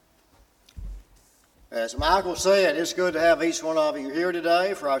As Michael said, it's good to have each one of you here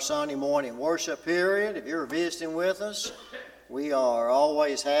today for our Sunday morning worship period. If you're visiting with us, we are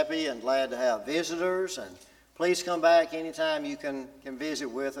always happy and glad to have visitors, and please come back anytime you can visit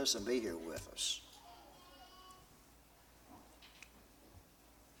with us and be here with us.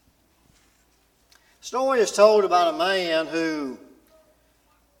 The story is told about a man who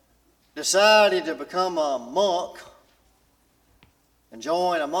decided to become a monk and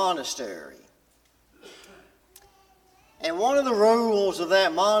join a monastery. And one of the rules of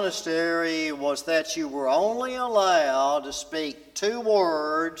that monastery was that you were only allowed to speak 2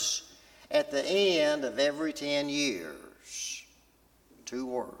 words at the end of every 10 years. 2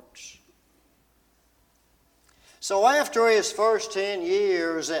 words. So after his first 10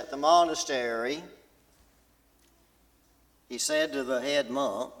 years at the monastery, he said to the head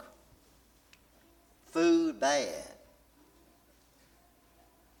monk, "Food bad."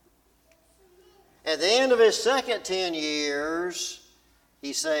 At the end of his second 10 years,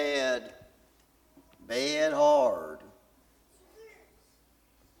 he said, "Bed hard."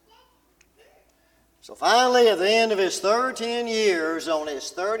 So finally, at the end of his third 10 years, on his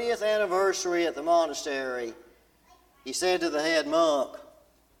 30th anniversary at the monastery, he said to the head monk,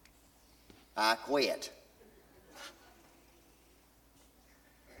 "I quit."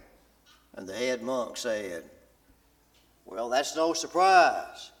 And the head monk said, "Well, that's no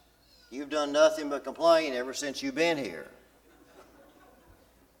surprise. You've done nothing but complain ever since you've been here."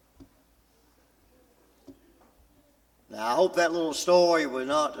 Now, I hope that little story would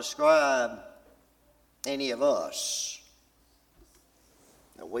not describe any of us.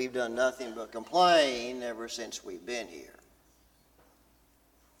 That we've done nothing but complain ever since we've been here.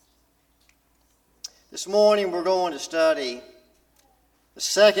 This morning we're going to study the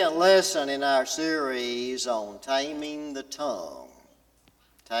second lesson in our series on taming the tongue.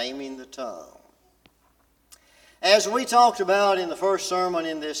 Taming the tongue. As we talked about in the first sermon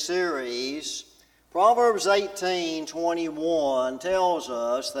in this series, Proverbs 18:21 tells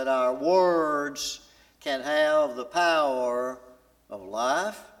us that our words can have the power of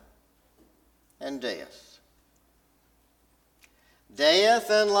life and death. Death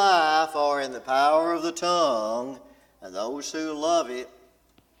and life are in the power of the tongue, and those who love it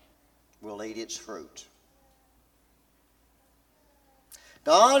will eat its fruit.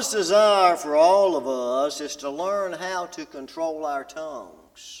 God's desire for all of us is to learn how to control our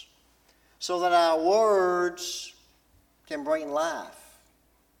tongues so that our words can bring life.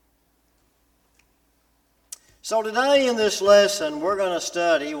 So today in this lesson, we're going to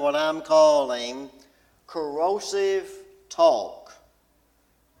study what I'm calling corrosive talk,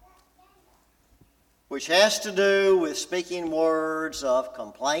 which has to do with speaking words of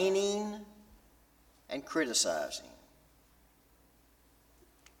complaining and criticizing.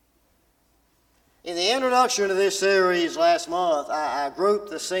 In the introduction to this series last month, I grouped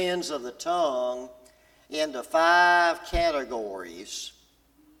the sins of the tongue into 5 categories.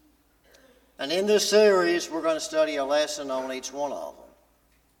 And in this series, we're going to study a lesson on each one of them.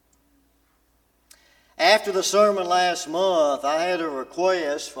 After the sermon last month, I had a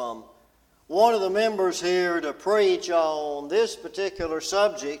request from one of the members here to preach on this particular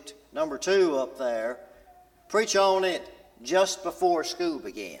subject, number 2 up there, preach on it just before school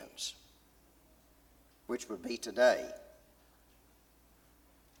begins, which would be today.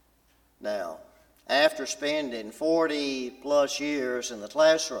 Now, after spending 40 plus years in the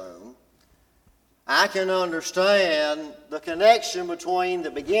classroom, I can understand the connection between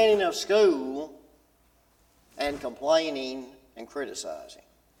the beginning of school and complaining and criticizing.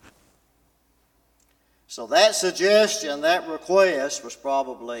 So that suggestion, that request was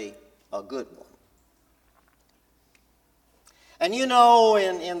probably a good one. And you know,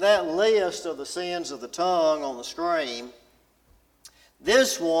 in that list of the sins of the tongue on the screen,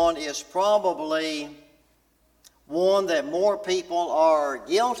 this one is probably one that more people are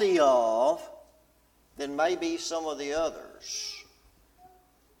guilty of than maybe some of the others.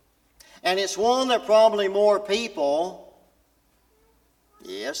 And it's one that probably more people,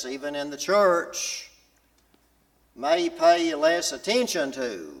 yes, even in the church, may pay less attention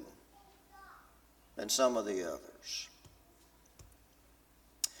to than some of the others.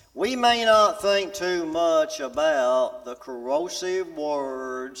 We may not think too much about the corrosive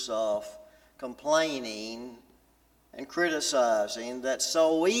words of complaining and criticizing that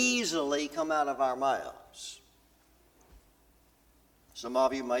so easily come out of our mouths. Some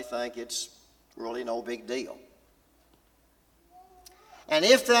of you may think it's really no big deal. And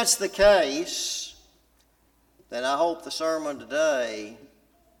if that's the case, then I hope the sermon today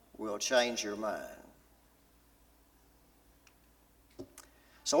will change your mind.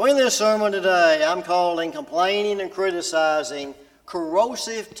 So in this sermon today, I'm calling complaining and criticizing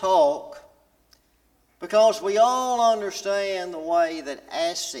corrosive talk, because we all understand the way that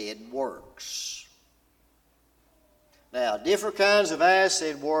acid works. Now, different kinds of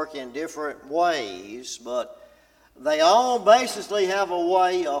acid work in different ways, but they all basically have a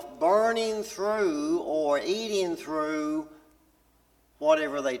way of burning through or eating through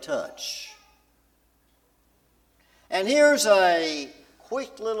whatever they touch. And here's a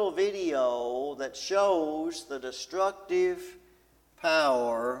quick little video that shows the destructive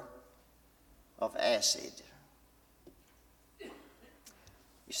power of acid. You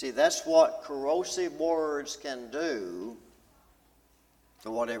see, that's what corrosive words can do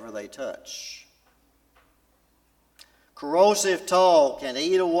to whatever they touch. Corrosive talk can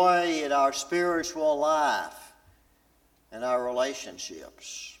eat away at our spiritual life and our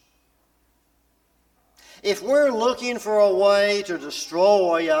relationships. If we're looking for a way to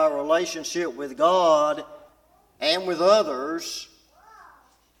destroy our relationship with God and with others,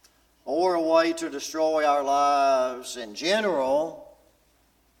 or a way to destroy our lives in general,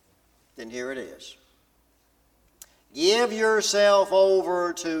 then here it is. Give yourself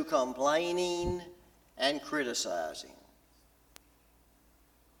over to complaining and criticizing.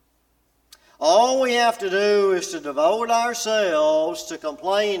 All we have to do is to devote ourselves to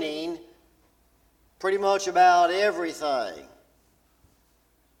complaining pretty much about everything.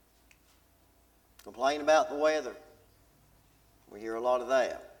 Complain about the weather. We hear a lot of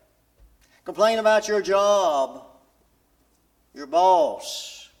that. Complain about your job, your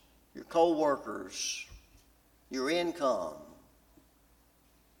boss, your co-workers, your income.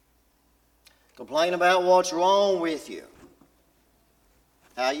 Complain about what's wrong with you,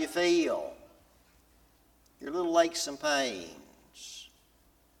 how you feel, your little aches and pains,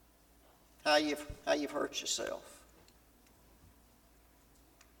 how you've hurt yourself.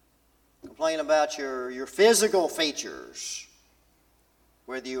 Complain about your physical features,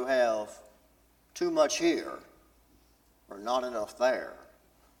 whether you have too much here or not enough there.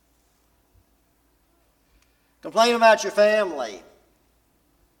 Complain about your family,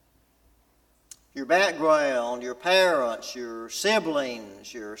 your background, your parents, your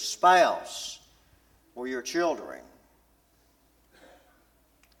siblings, your spouse, or your children.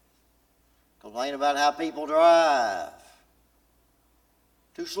 Complain about how people drive.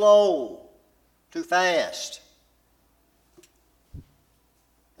 Too slow, too fast.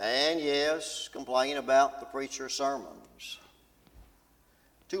 And yes, complain about the preacher's sermons.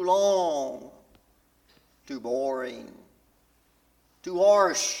 Too long, too boring, too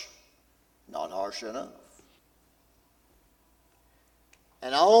harsh, not harsh enough.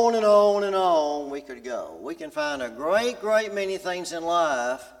 And on and on and on we could go. We can find a great many things in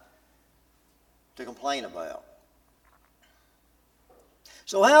life to complain about.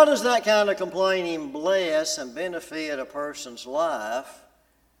 So how does that kind of complaining bless and benefit a person's life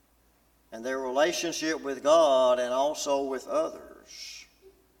and their relationship with God and also with others?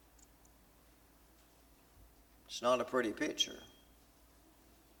 It's not a pretty picture.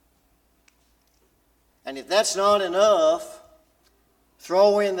 And if that's not enough,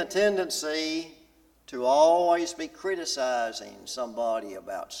 throw in the tendency to always be criticizing somebody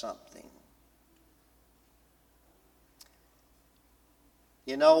about something.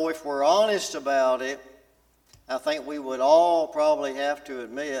 You know, if we're honest about it, I think we would all probably have to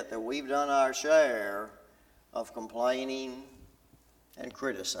admit that we've done our share of complaining and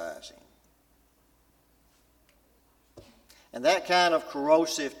criticizing. And that kind of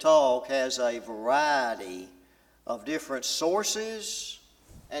corrosive talk has a variety of different sources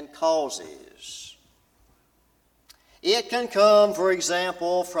and causes. It can come, for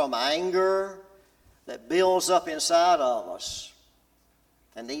example, from anger that builds up inside of us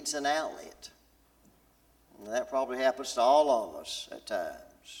and needs an outlet. And that probably happens to all of us at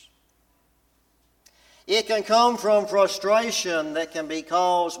times. It can come from frustration that can be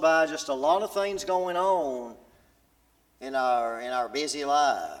caused by just a lot of things going on in our busy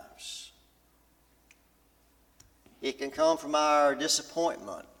lives. It can come from our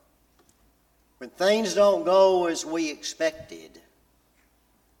disappointment when things don't go as we expected,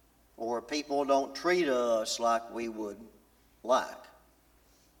 or people don't treat us like we would like.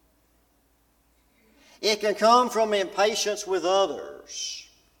 It can come from impatience with others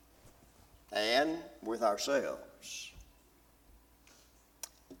and with ourselves.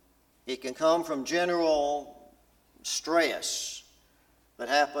 It can come from general stress that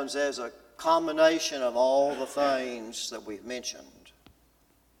happens as a combination of all the things that we've mentioned.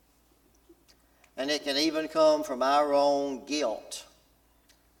 And it can even come from our own guilt,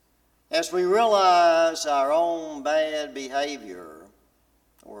 as we realize our own bad behavior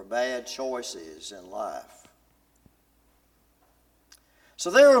or bad choices in life. So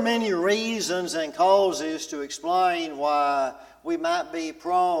there are many reasons and causes to explain why we might be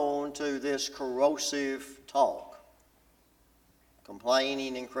prone to this corrosive talk,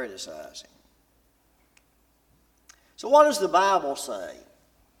 complaining and criticizing. So what does the Bible say?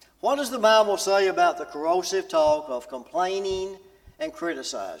 What does the Bible say about the corrosive talk of complaining and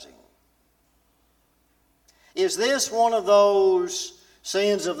criticizing? Is this one of those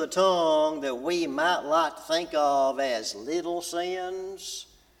sins of the tongue that we might like to think of as little sins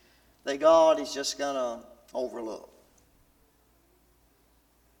that God is just going to overlook?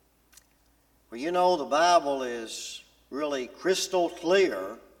 Well, you know, the Bible is really crystal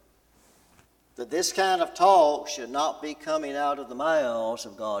clear that this kind of talk should not be coming out of the mouths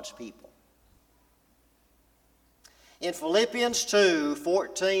of God's people. In Philippians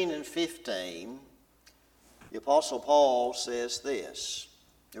 2:14 and 15, the Apostle Paul says this.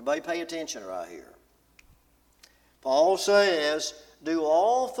 Everybody pay attention right here. Paul says, "Do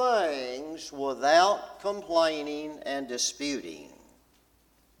all things without complaining and disputing,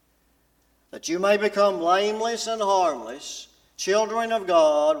 that you may become blameless and harmless, children of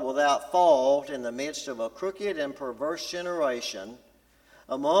God without fault in the midst of a crooked and perverse generation,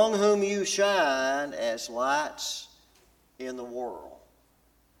 among whom you shine as lights in the world."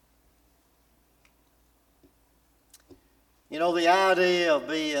 You know, the idea of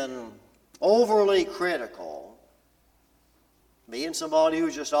being overly critical, being somebody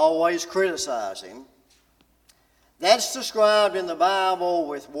who's just always criticizing, that's described in the Bible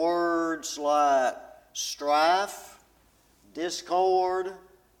with words like strife, discord,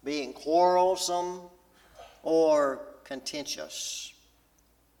 being quarrelsome, or contentious.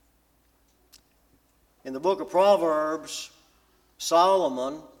 In the book of Proverbs,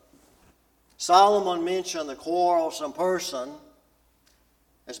 Solomon mentioned the quarrelsome person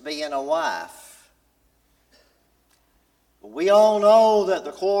as being a wife. But we all know that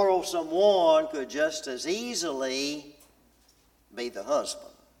the quarrelsome one could just as easily be the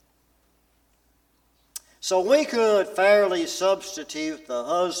husband. So we could fairly substitute the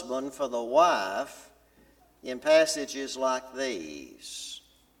husband for the wife in passages like these.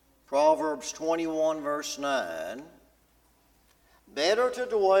 Proverbs 21 verse 9, "Better to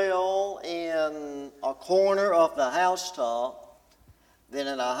dwell in a corner of the housetop than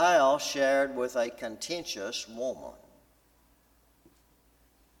in a house shared with a contentious woman."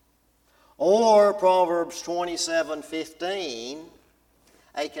 Or Proverbs 27:15,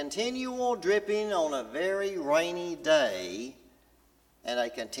 "A continual dripping on a very rainy day and a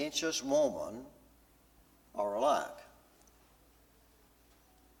contentious woman are alike."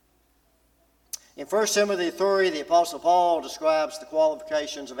 In 1 Timothy 3, the Apostle Paul describes the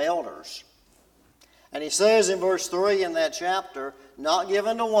qualifications of elders. And he says in verse 3 in that chapter, "Not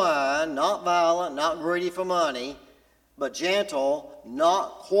given to wine, not violent, not greedy for money, but gentle,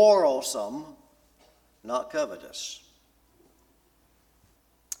 not quarrelsome, not covetous."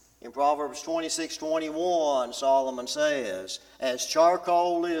 In Proverbs 26:21, Solomon says, "As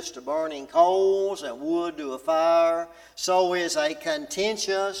charcoal is to burning coals and wood to a fire, so is a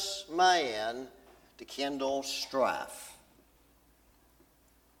contentious man to kindle strife."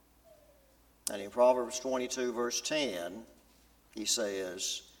 And in Proverbs 22 verse 10, he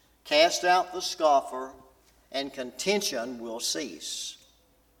says, "Cast out the scoffer, and contention will cease.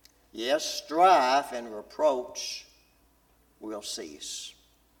 Yes, strife and reproach will cease."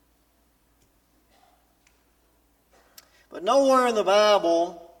 But nowhere in the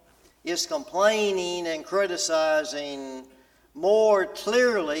Bible is complaining and criticizing more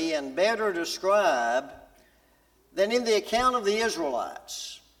clearly and better described than in the account of the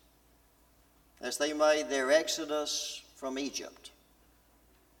Israelites as they made their exodus from Egypt.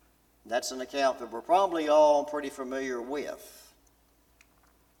 That's an account that we're probably all pretty familiar with.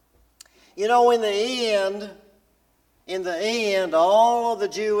 You know, in the end, all of the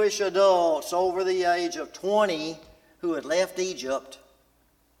Jewish adults over the age of 20 who had left Egypt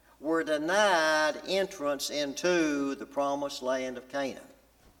were denied entrance into the promised land of Canaan.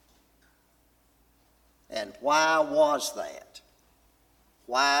 And why was that?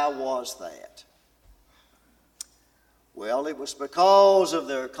 Why was that? Well, it was because of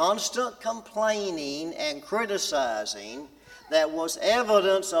their constant complaining and criticizing that was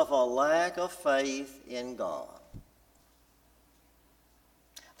evidence of a lack of faith in God.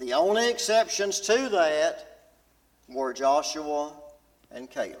 The only exceptions to that were Joshua and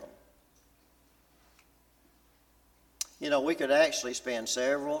Caleb. You know, we could actually spend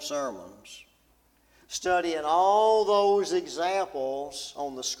several sermons studying all those examples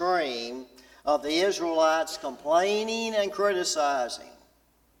on the screen of the Israelites complaining and criticizing.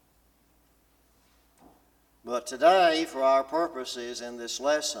 But today, for our purposes in this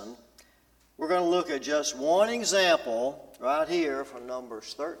lesson, we're going to look at just one example right here from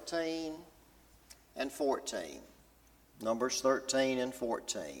Numbers 13 and 14. Numbers 13 and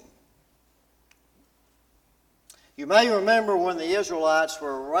 14. You may remember when the Israelites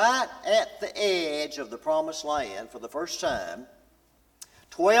were right at the edge of the Promised Land for the first time,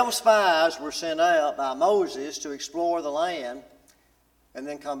 12 spies were sent out by Moses to explore the land and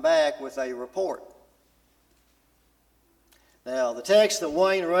then come back with a report. Now, the text that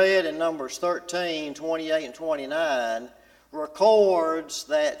Wayne read in Numbers 13, 28 and 29 records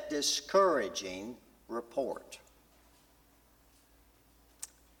that discouraging report.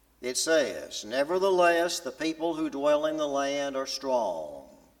 It says, "Nevertheless, the people who dwell in the land are strong.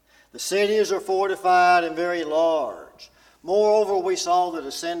 The cities are fortified and very large. Moreover, we saw the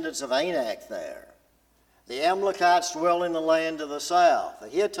descendants of Anak there. The Amalekites dwell in the land to the south. The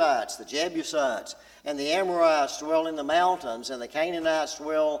Hittites, the Jebusites, and the Amorites dwell in the mountains, and the Canaanites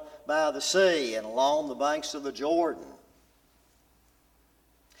dwell by the sea and along the banks of the Jordan."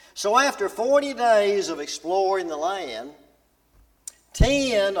 So after 40 days of exploring the land,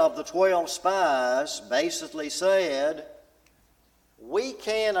 10 of the 12 spies basically said, "We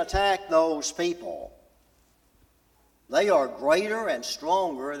can't attack those people. They are greater and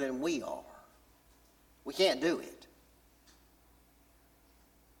stronger than we are. We can't do it."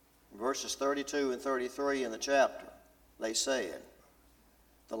 Verses 32 and 33 in the chapter, they said,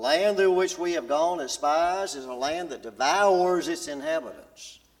 "The land through which we have gone as spies is a land that devours its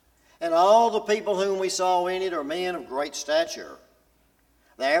inhabitants. And all the people whom we saw in it are men of great stature.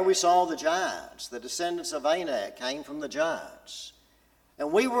 There we saw the giants. The descendants of Anak came from the giants.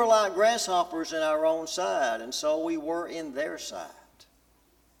 And we were like grasshoppers in our own sight, and so we were in their sight."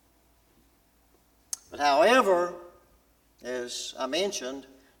 But however, as I mentioned,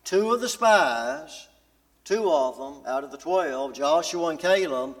 2 of the spies, 2 of them out of the 12, Joshua and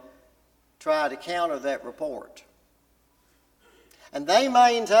Caleb, tried to counter that report. And they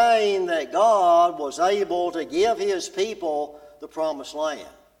maintained that God was able to give his people the Promised Land.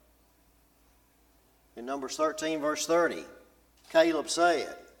 In Numbers 13, verse 30, Caleb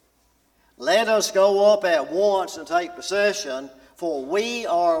said, "Let us go up at once and take possession, for we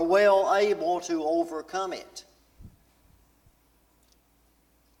are well able to overcome it."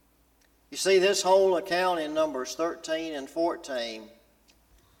 You see, this whole account in Numbers 13 and 14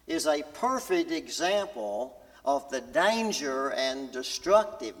 is a perfect example of the danger and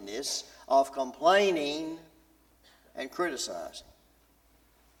destructiveness of complaining and criticizing.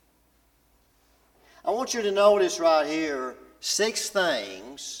 I want you to notice right here 6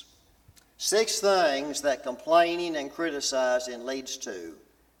 things that complaining and criticizing leads to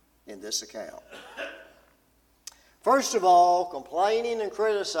in this account. First of all, complaining and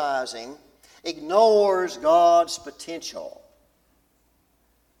criticizing ignores God's potential.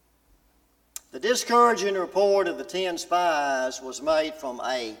 The discouraging report of the 10 spies was made from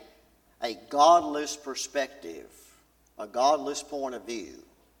a godless perspective, a godless point of view.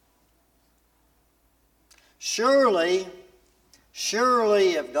 Surely,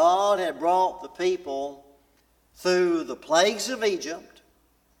 if God had brought the people through the plagues of Egypt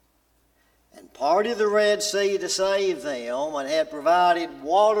and parted the Red Sea to save them and had provided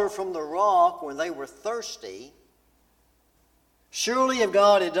water from the rock when they were thirsty, surely if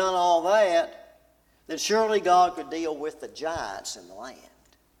God had done all that, then surely God could deal with the giants in the land.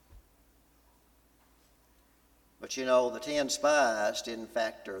 But you know, the 10 spies didn't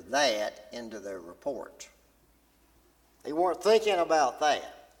factor that into their report. They weren't thinking about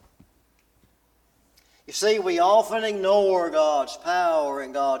that. You see, we often ignore God's power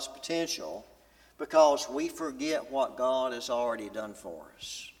and God's potential because we forget what God has already done for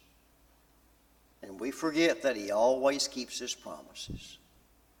us. And we forget that he always keeps his promises.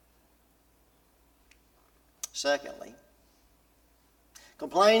 Secondly,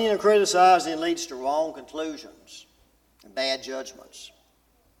 complaining and criticizing leads to wrong conclusions and bad judgments.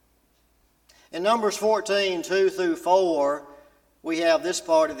 In Numbers 14, 2 through 4, we have this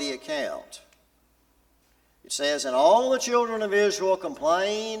part of the account. It says, "And all the children of Israel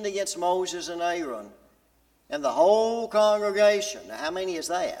complained against Moses and Aaron, and the whole congregation." Now, how many is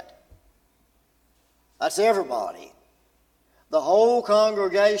that? That's everybody. The whole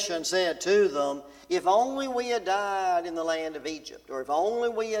congregation said to them, "If only we had died in the land of Egypt, or if only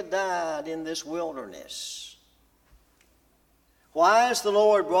we had died in this wilderness. Why has the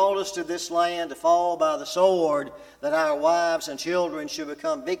Lord brought us to this land to fall by the sword, that our wives and children should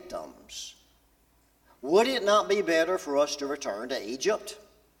become victims? Would it not be better for us to return to Egypt?"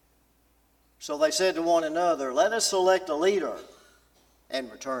 So they said to one another, "Let us select a leader and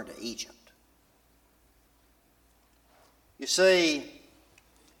return to Egypt." You see,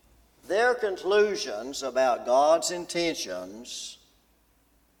 their conclusions about God's intentions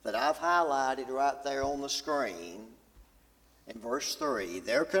that I've highlighted right there on the screen in verse 3,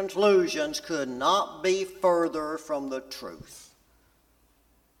 their conclusions could not be further from the truth.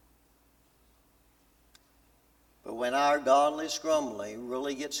 But when our godly grumbling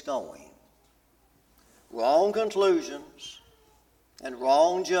really gets going, wrong conclusions and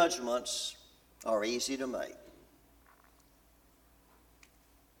wrong judgments are easy to make.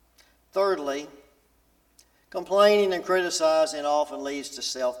 Thirdly, complaining and criticizing often leads to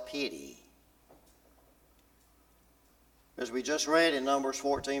self-pity. As we just read in Numbers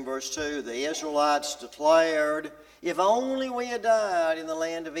 14, verse 2, the Israelites declared, if only we had died in the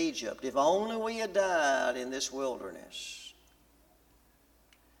land of Egypt, if only we had died in this wilderness.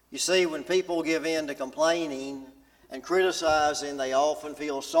 You see, when people give in to complaining and criticizing, they often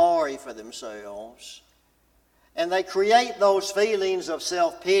feel sorry for themselves, and they create those feelings of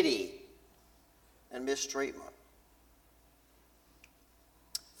self-pity and mistreatment.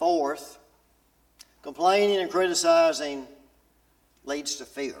 Fourth, complaining and criticizing leads to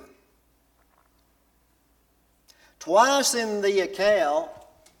fear. Twice in the account,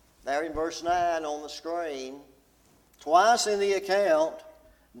 there in verse 9 on the screen, twice in the account,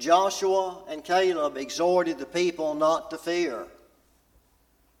 Joshua and Caleb exhorted the people not to fear.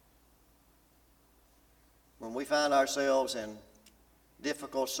 When we find ourselves in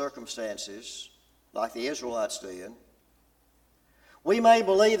difficult circumstances, like the Israelites did, we may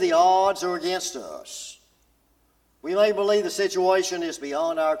believe the odds are against us. We may believe the situation is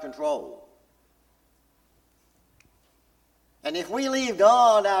beyond our control. And if we leave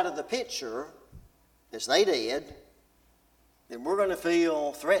God out of the picture, as they did, then we're going to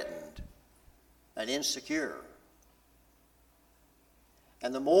feel threatened and insecure.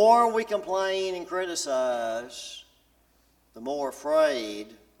 And the more we complain and criticize, the more afraid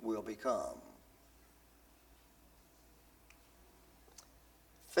we'll become.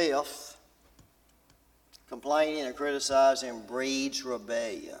 Fifth, complaining and criticizing breeds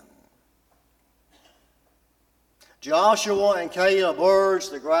rebellion. Joshua and Caleb urged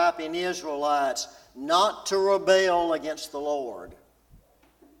the griping Israelites not to rebel against the Lord.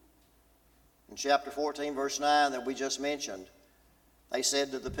 In chapter 14, verse 9 that we just mentioned, they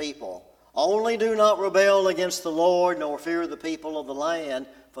said to the people, only do not rebel against the Lord, nor fear the people of the land,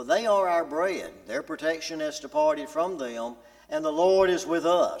 for they are our bread. Their protection has departed from them, and the Lord is with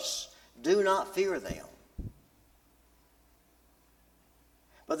us. Do not fear them.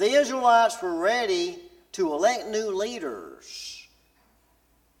 But the Israelites were ready to elect new leaders,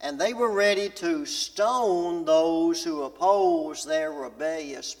 and they were ready to stone those who opposed their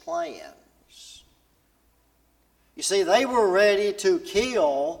rebellious plans. You see, they were ready to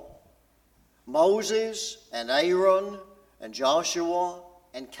kill Moses and Aaron and Joshua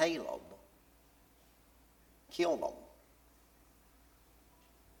and Caleb. Kill them.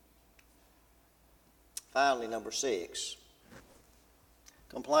 Finally, number 6.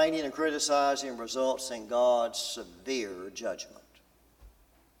 Complaining and criticizing results in God's severe judgment.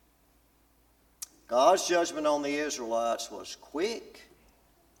 God's judgment on the Israelites was quick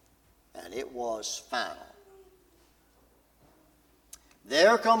and it was final.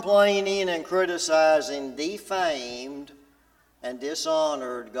 Their complaining and criticizing defamed and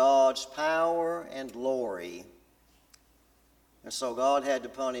dishonored God's power and glory. And so God had to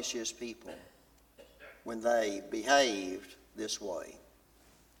punish his people when they behaved this way.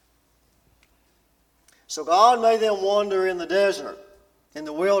 So God made them wander in the desert, in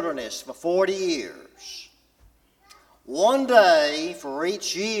the wilderness, for 40 years. One day for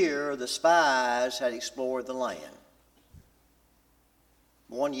each year the spies had explored the land.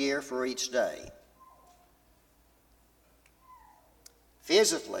 1 year for each day.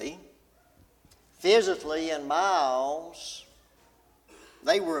 Physically in miles,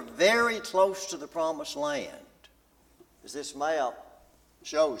 they were very close to the promised land, as this map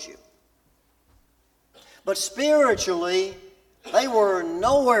shows you. But spiritually, they were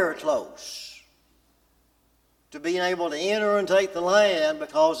nowhere close to being able to enter and take the land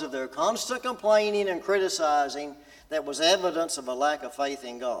because of their constant complaining and criticizing that was evidence of a lack of faith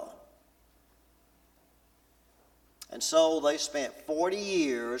in God. And so they spent 40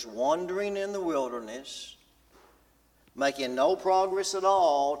 years wandering in the wilderness, making no progress at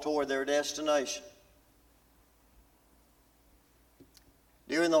all toward their destination.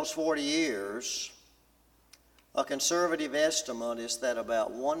 During those 40 years, a conservative estimate is that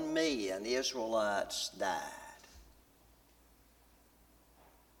about 1 million Israelites died.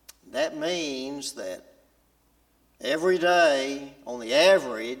 That means that every day, on the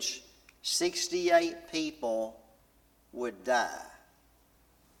average, 68 people would die.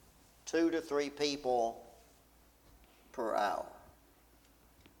 2 to 3 people per hour.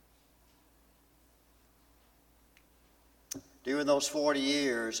 During those 40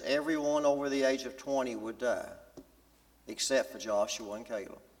 years, everyone over the age of 20 would die, except for Joshua and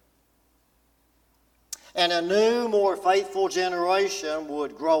Caleb. And a new, more faithful generation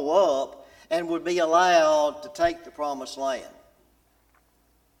would grow up and would be allowed to take the promised land.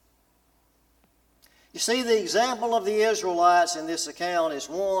 You see, the example of the Israelites in this account is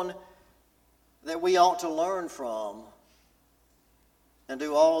one that we ought to learn from and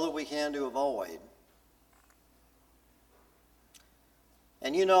do all that we can to avoid.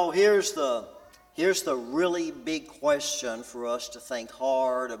 And you know, here's the really big question for us to think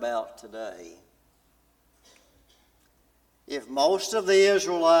hard about today. If most of the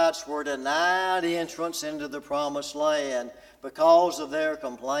Israelites were denied entrance into the promised land because of their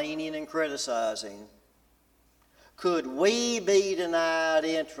complaining and criticizing, could we be denied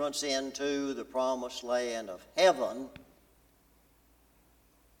entrance into the promised land of heaven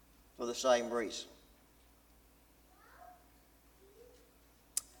for the same reason?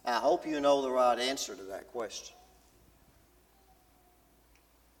 I hope you know the right answer to that question.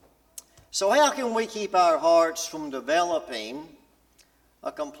 So how can we keep our hearts from developing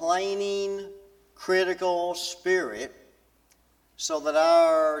a complaining, critical spirit so that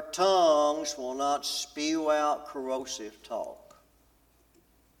our tongues will not spew out corrosive talk?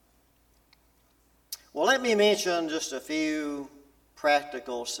 Well, let me mention just a few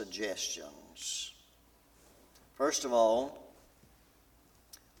practical suggestions. First of all,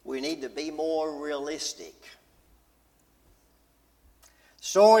 we need to be more realistic. The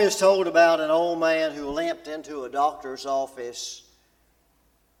story is told about an old man who limped into a doctor's office,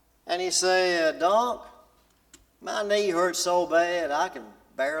 and he said, "Doc, my knee hurts so bad I can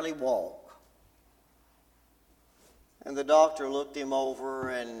barely walk." And the doctor looked him over,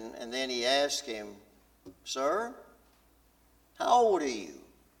 and then he asked him, "Sir, how old are you?"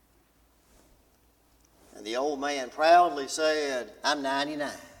 And the old man proudly said, "I'm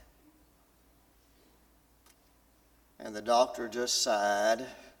 99. And the doctor just sighed,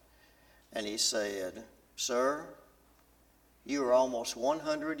 and he said, "Sir, you are almost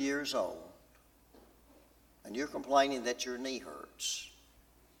 100 years old, and you're complaining that your knee hurts.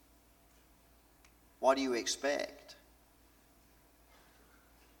 What do you expect?"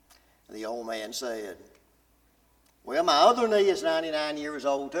 And the old man said, "Well, my other knee is 99 years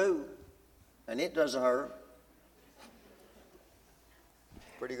old too, and it doesn't hurt."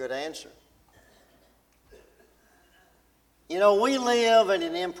 Pretty good answer. You know, we live in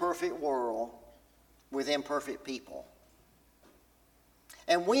an imperfect world with imperfect people.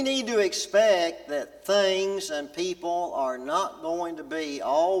 And we need to expect that things and people are not going to be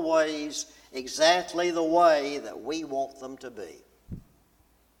always exactly the way that we want them to be.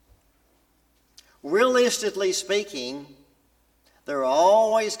 Realistically speaking, there are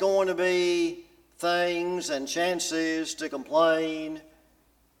always going to be things and chances to complain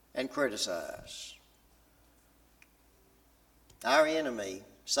and criticize. Our enemy,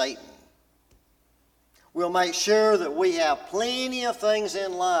 Satan, will make sure that we have plenty of things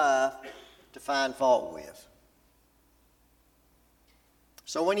in life to find fault with.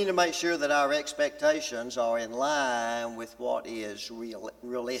 So we need to make sure that our expectations are in line with what is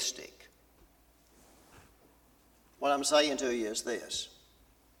realistic. What I'm saying to you is this.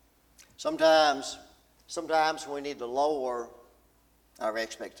 Sometimes we need to lower our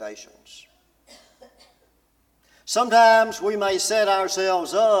expectations. Sometimes we may set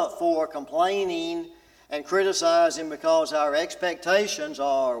ourselves up for complaining and criticizing because our expectations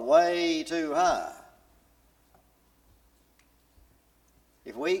are way too high.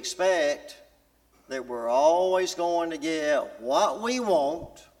 If we expect that we're always going to get what we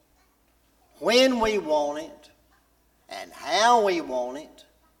want, when we want it, and how we want it,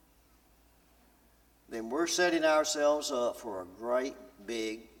 then we're setting ourselves up for a great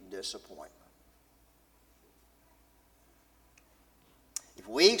big disappointment. If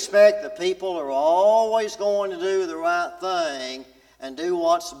we expect that people are always going to do the right thing and do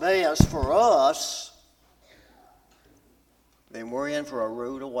what's best for us, then we're in for a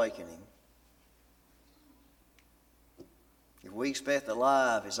rude awakening. If we expect that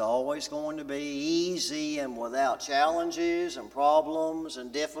life is always going to be easy and without challenges and problems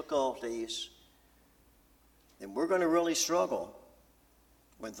and difficulties, then we're going to really struggle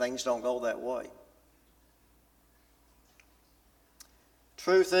when things don't go that way.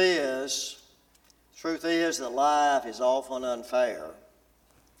 Truth is that life is often unfair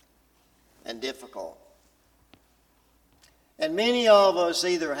and difficult. And many of us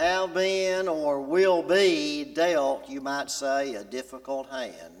either have been or will be dealt, you might say, a difficult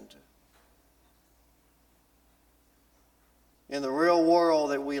hand. In the real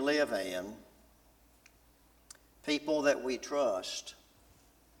world that we live in, people that we trust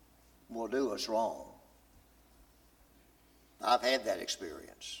will do us wrong. I've had that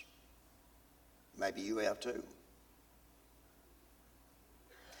experience. Maybe you have too.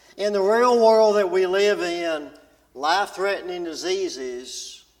 In the real world that we live in, life-threatening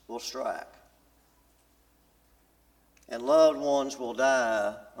diseases will strike, and loved ones will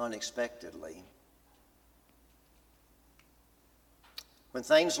die unexpectedly. When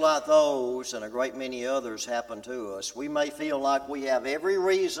things like those and a great many others happen to us, we may feel like we have every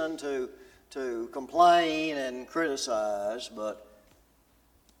reason to complain and criticize, but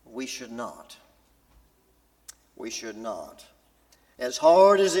we should not. We should not. As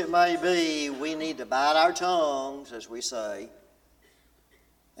hard as it may be, we need to bite our tongues, as we say,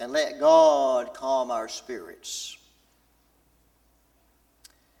 and let God calm our spirits.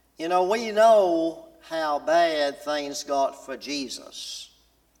 You know, we know how bad things got for Jesus.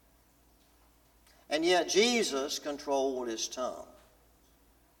 And yet Jesus controlled his tongue.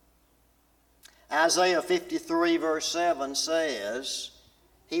 Isaiah 53 verse 7 says,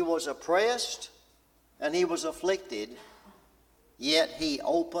 "He was oppressed and he was afflicted, yet he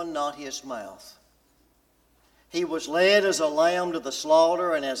opened not his mouth. He was led as a lamb to the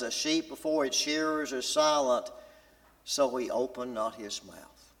slaughter, and as a sheep before its shearers is silent, so he opened not his mouth."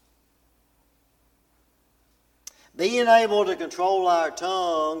 Being able to control our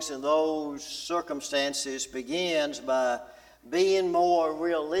tongues in those circumstances begins by being more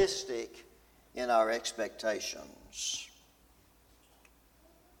realistic in our expectations.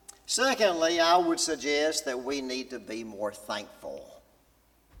 Secondly, I would suggest that we need to be more thankful.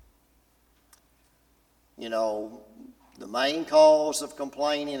 You know, the main cause of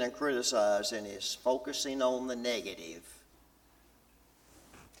complaining and criticizing is focusing on the negative.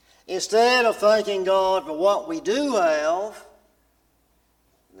 Instead of thanking God for what we do have,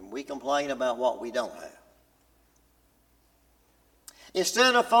 we complain about what we don't have.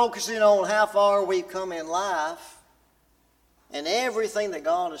 Instead of focusing on how far we've come in life and everything that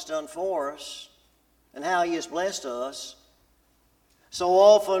God has done for us and how he has blessed us, so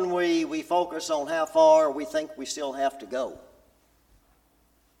often we focus on how far we think we still have to go.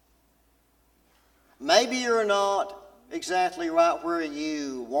 Maybe you're not exactly right where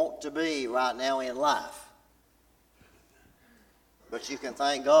you want to be right now in life, but you can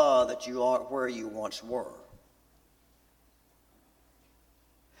thank God that you aren't where you once were.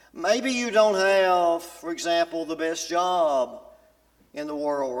 Maybe you don't have, for example, the best job in the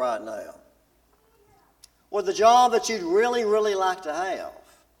world right now, or the job that you'd really, really like to have.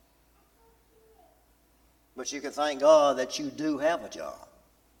 But you can thank God that you do have a job.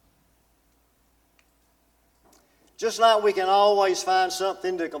 Just like we can always find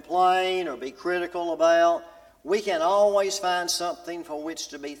something to complain or be critical about, we can always find something for which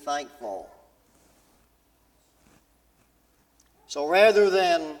to be thankful. So rather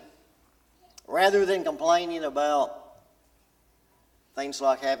than complaining about things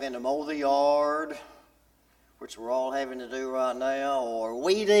like having to mow the yard, which we're all having to do right now, or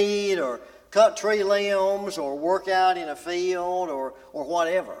weed eat, or cut tree limbs, or work out in a field, or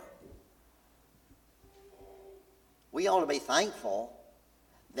whatever, we ought to be thankful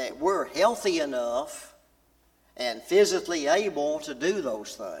that we're healthy enough and physically able to do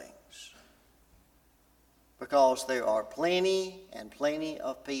those things, because there are plenty and plenty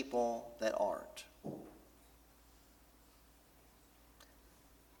of people that aren't.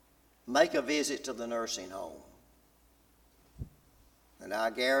 Make a visit to the nursing home, and I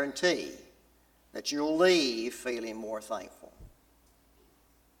guarantee that you'll leave feeling more thankful.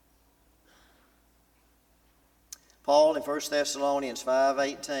 Paul in 1 Thessalonians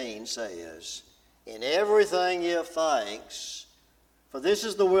 5:18 says, "In everything give thanks, for this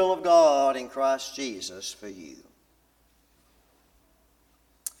is the will of God in Christ Jesus for you."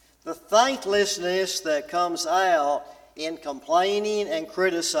 The thanklessness that comes out in complaining and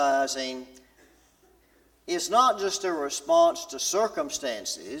criticizing is not just a response to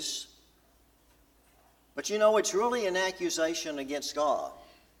circumstances, but it's really an accusation against God.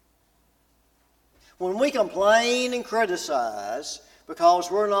 When we complain and criticize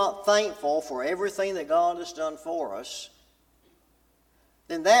because we're not thankful for everything that God has done for us,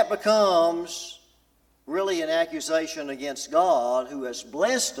 then that becomes really an accusation against God, who has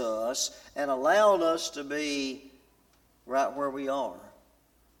blessed us and allowed us to be right where we are.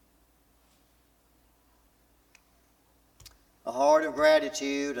 A heart of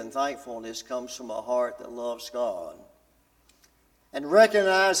gratitude and thankfulness comes from a heart that loves God and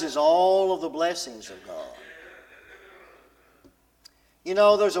recognizes all of the blessings of God. You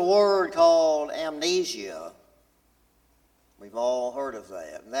know, there's a word called amnesia. We've all heard of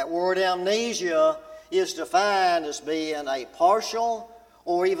that. And that word amnesia is defined as being a partial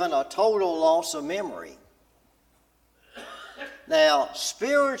or even a total loss of memory. Now,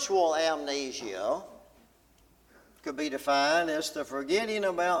 spiritual amnesia could be defined as the forgetting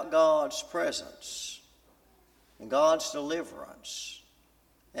about God's presence and God's deliverance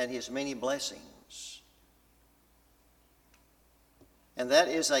and His many blessings. And that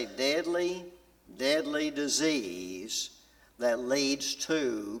is a deadly, deadly disease that leads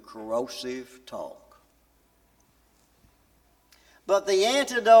to corrosive talk. But the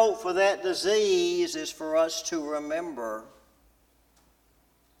antidote for that disease is for us to remember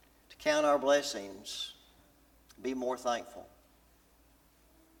to count our blessings, be more thankful.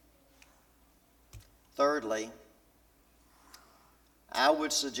 Thirdly, I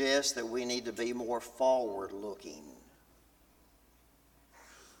would suggest that we need to be more forward-looking.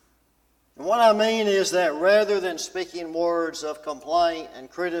 And what I mean is that rather than speaking words of complaint and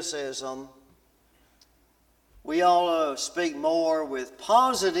criticism, we ought to speak more with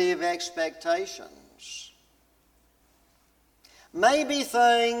positive expectations. Maybe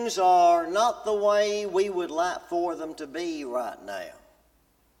things are not the way we would like for them to be right now.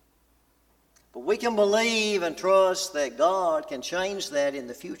 But we can believe and trust that God can change that in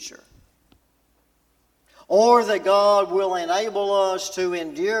the future. Or that God will enable us to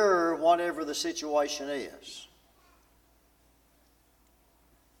endure whatever the situation is.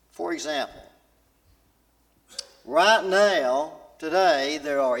 For example, right now, today,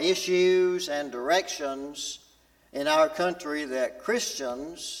 there are issues and directions in our country that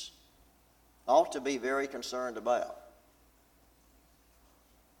Christians ought to be very concerned about.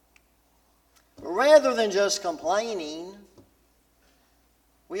 Rather than just complaining,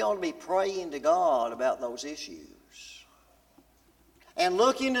 we ought to be praying to God about those issues and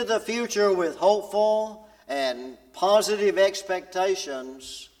looking to the future with hopeful and positive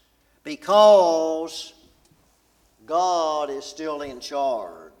expectations because God is still in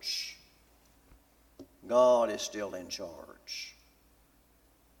charge. God is still in charge.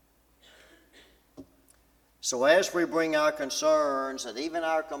 So as we bring our concerns and even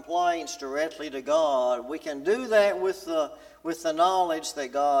our complaints directly to God, we can do that with the knowledge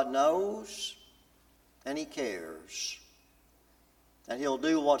that God knows and He cares. And He'll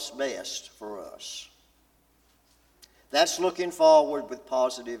do what's best for us. That's looking forward with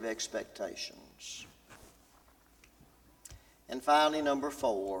positive expectations. And finally, number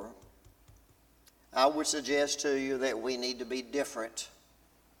 4, I would suggest to you that we need to be different.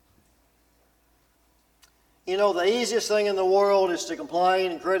 You know, the easiest thing in the world is to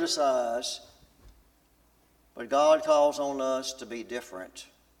complain and criticize, but God calls on us to be different.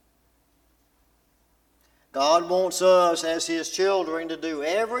 God wants us as His children to do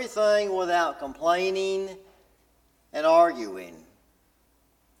everything without complaining and arguing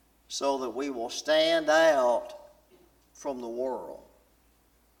so that we will stand out from the world.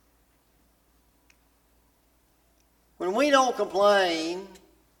 When we don't complain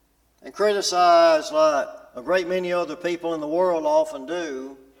and criticize like a great many other people in the world often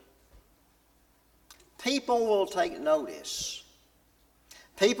do, people will take notice.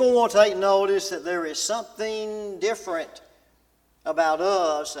 People will take notice that there is something different about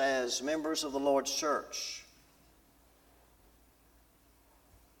us as members of the Lord's church.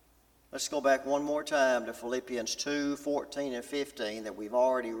 Let's go back one more time to Philippians 2:14 and 15 that we've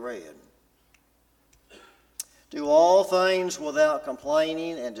already read. Do all things without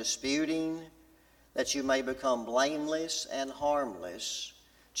complaining and disputing, that you may become blameless and harmless,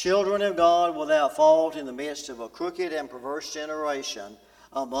 children of God without fault in the midst of a crooked and perverse generation,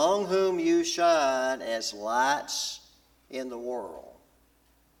 among whom you shine as lights in the world.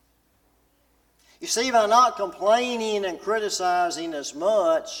 You see, by not complaining and criticizing as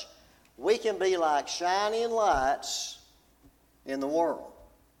much, we can be like shining lights in the world.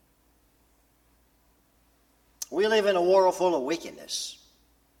 We live in a world full of wickedness.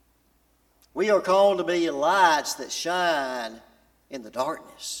 We are called to be lights that shine in the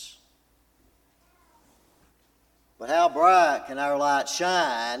darkness. But how bright can our light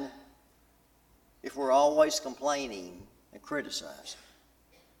shine if we're always complaining and criticizing?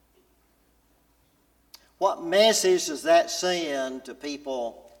 What message does that send to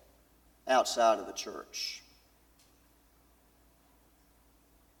people outside of the church?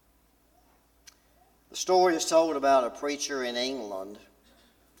 The story is told about a preacher in England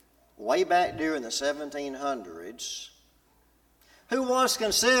way back during the 1700s who was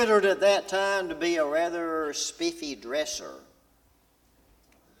considered at that time to be a rather spiffy dresser.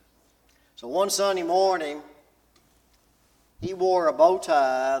 So one Sunday morning, he wore a bow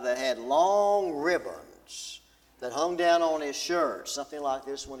tie that had long ribbons that hung down on his shirt, something like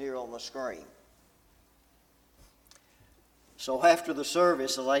this one here on the screen. So after the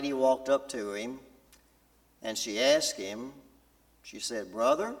service, a lady walked up to him and she asked him, she said,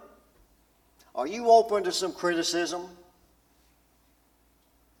 "Brother, are you open to some criticism?"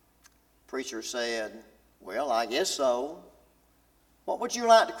 Preacher said, "Well, I guess so. What would you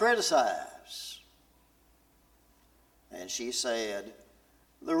like to criticize?" And she said,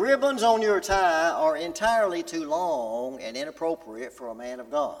 "The ribbons on your tie are entirely too long and inappropriate for a man of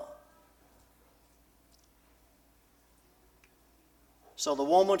God." So the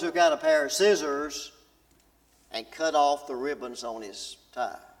woman took out a pair of scissors and cut off the ribbons on his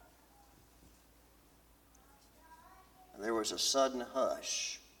tie. And there was a sudden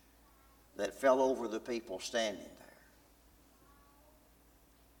hush that fell over the people standing there.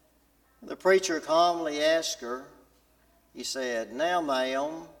 The preacher calmly asked her, he said, "Now,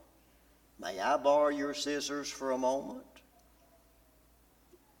 ma'am, may I borrow your scissors for a moment?"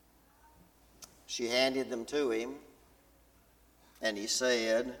 She handed them to him, and he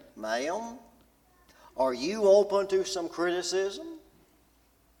said, "Ma'am, are you open to some criticism?"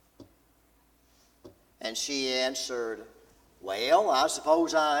 And she answered, "Well, I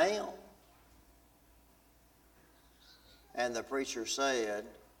suppose I am." And the preacher said,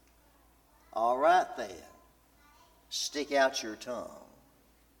 "All right then, stick out your tongue."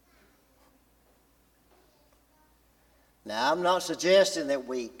 Now, I'm not suggesting that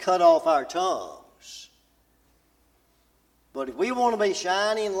we cut off our tongues. But if we want to be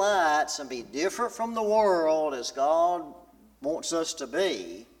shining lights and be different from the world as God wants us to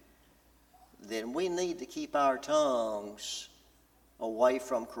be, then we need to keep our tongues away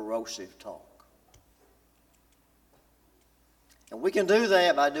from corrosive talk. And we can do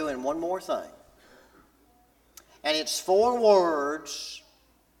that by doing one more thing. And it's 4 words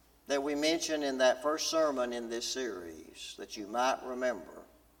that we mentioned in that first sermon in this series that you might remember,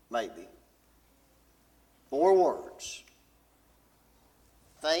 maybe. 4 words.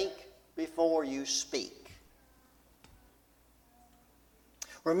 Think before you speak.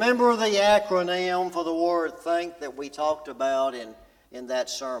 Remember the acronym for the word think that we talked about in that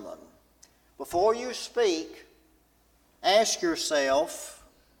sermon. Before you speak, ask yourself,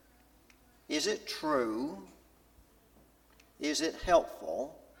 is it true? Is it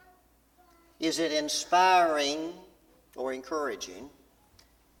helpful? Is it inspiring or encouraging?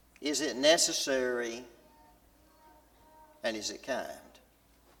 Is it necessary? And is it kind?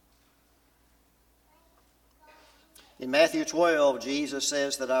 In Matthew 12, Jesus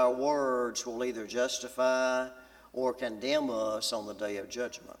says that our words will either justify or condemn us on the day of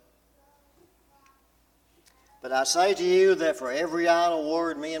judgment. But I say to you that for every idle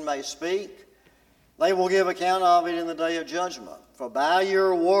word men may speak, they will give account of it in the day of judgment. For by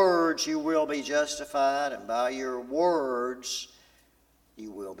your words you will be justified, and by your words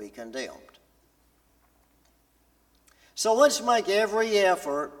you will be condemned. So let's make every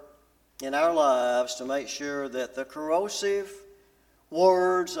effort in our lives to make sure that the corrosive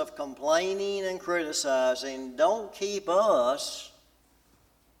words of complaining and criticizing don't keep us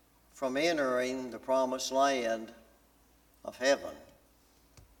from entering the promised land of heaven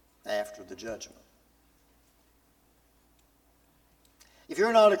after the judgment. If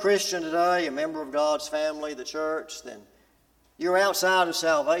you're not a Christian today, a member of God's family, the church, then you're outside of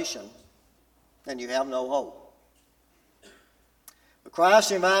salvation and you have no hope. But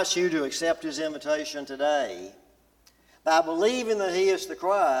Christ invites you to accept His invitation today by believing that He is the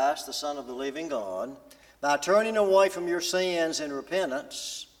Christ, the Son of the living God, by turning away from your sins in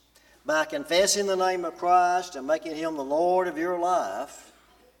repentance, by confessing the name of Christ and making Him the Lord of your life,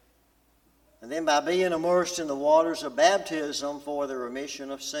 and then by being immersed in the waters of baptism for the remission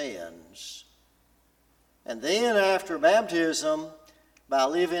of sins. And then after baptism, by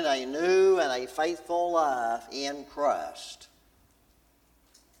living a new and a faithful life in Christ.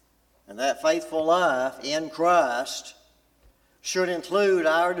 And that faithful life in Christ should include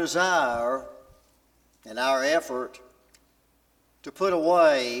our desire and our effort to put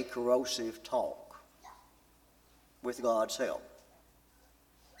away corrosive talk with God's help.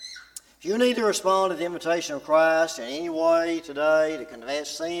 If you need to respond to the invitation of Christ in any way today, to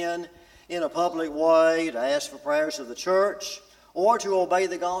confess sin in a public way, to ask for prayers of the church, or to obey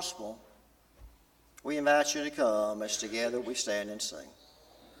the gospel, we invite you to come as together we stand and sing.